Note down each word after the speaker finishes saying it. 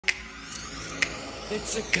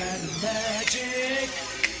It's a kind of magic.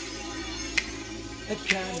 A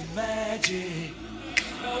kind of magic.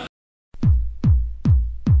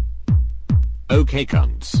 Okay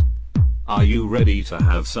cunts. Are you ready to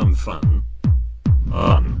have some fun?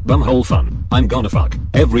 Bumhole fun. I'm gonna fuck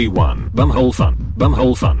everyone. Bumhole fun.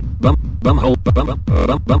 Bumhole fun. Bumhole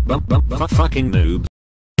fucking noobs.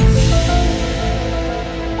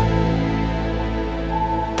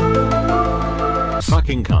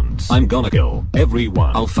 Fucking cunts. I'm gonna kill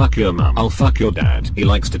everyone. I'll fuck your mum. I'll fuck your dad. He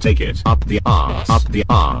likes to take it up the ass. Up the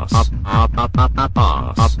ass. Up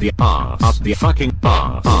the ass. Up the fucking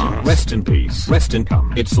ass. Rest in peace. Rest in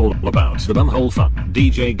cum. It's all about the bumhole fun.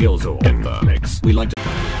 DJ Gilzor in the mix. We like to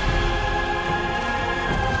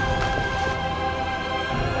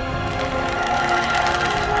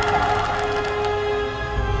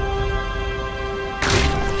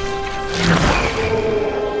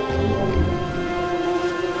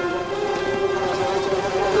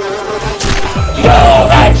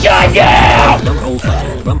bumhole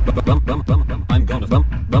fun. I'm gonna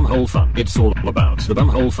bumhole fun. It's all about the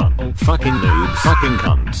bumhole fun. Fucking noobs. Fucking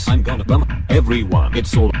cunts. I'm gonna bum everyone.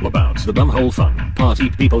 It's all about the bumhole fun. Party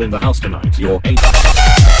people in the house tonight. You're a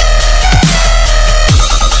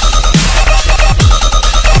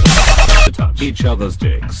touch each other's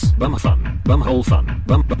dicks. Bum fun. Bumhole fun.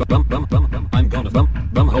 Bum. I'm gonna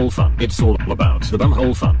bumhole fun. It's all about the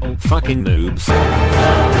bumhole fun. Fucking noobs.